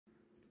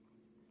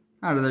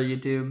Out of there,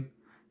 YouTube.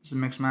 This is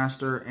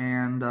Mixmaster,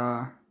 and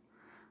I'm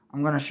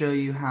going to show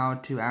you how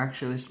to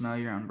actually smell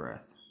your own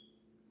breath.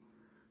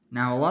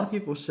 Now, a lot of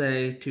people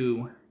say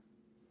to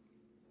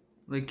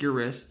lick your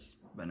wrists,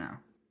 but no.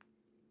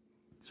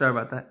 Sorry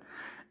about that.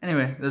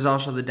 Anyway, there's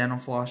also the dental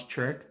floss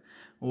trick,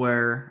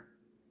 where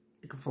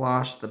you can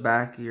floss the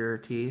back of your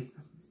teeth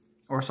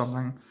or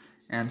something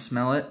and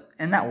smell it,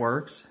 and that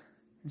works.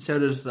 And so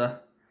does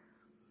that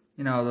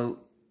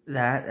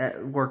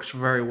works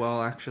very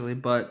well, actually.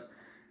 But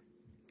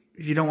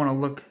if you don't want to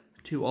look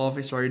too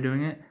obvious while you're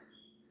doing it,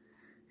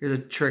 here's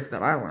a trick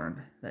that I learned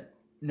that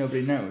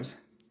nobody knows.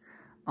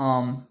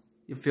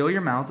 You fill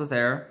your mouth with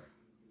air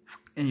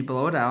and you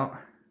blow it out,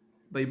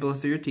 but you blow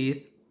through your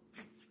teeth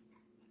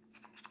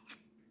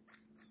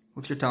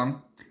with your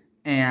tongue,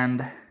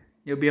 and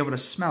you'll be able to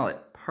smell it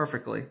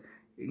perfectly.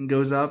 It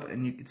goes up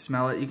and you can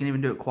smell it. You can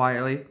even do it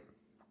quietly,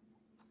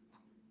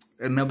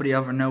 and nobody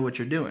ever know what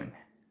you're doing.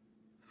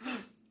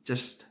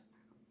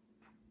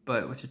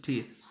 But with your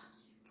teeth.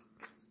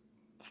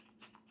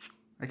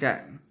 Like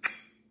that.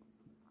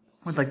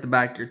 With like the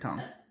back of your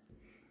tongue.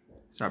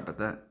 Sorry about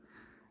that.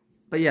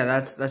 But yeah,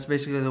 that's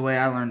basically the way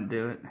I learned to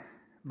do it.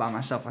 By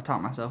myself. I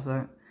taught myself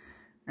that.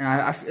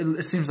 And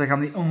it seems like I'm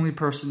the only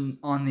person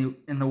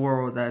in the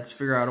world that's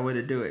figured out a way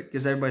to do it.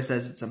 Because everybody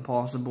says it's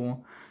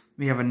impossible.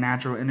 We have a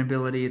natural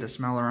inability to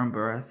smell our own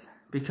breath.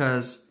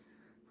 Because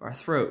of our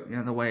throat,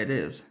 the way it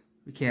is.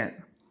 We can't.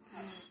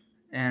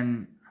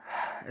 And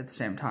at the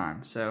same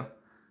time. So,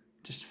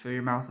 just fill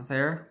your mouth with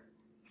air.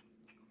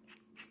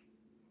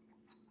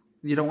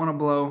 You don't want to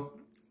blow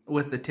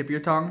with the tip of your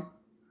tongue,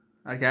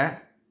 like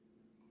that.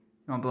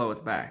 You want to blow with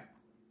the back.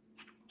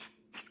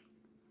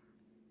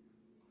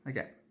 Like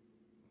that.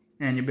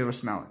 And you'll be able to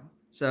smell it.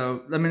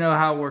 So let me know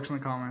how it works in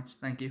the comments.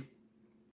 Thank you.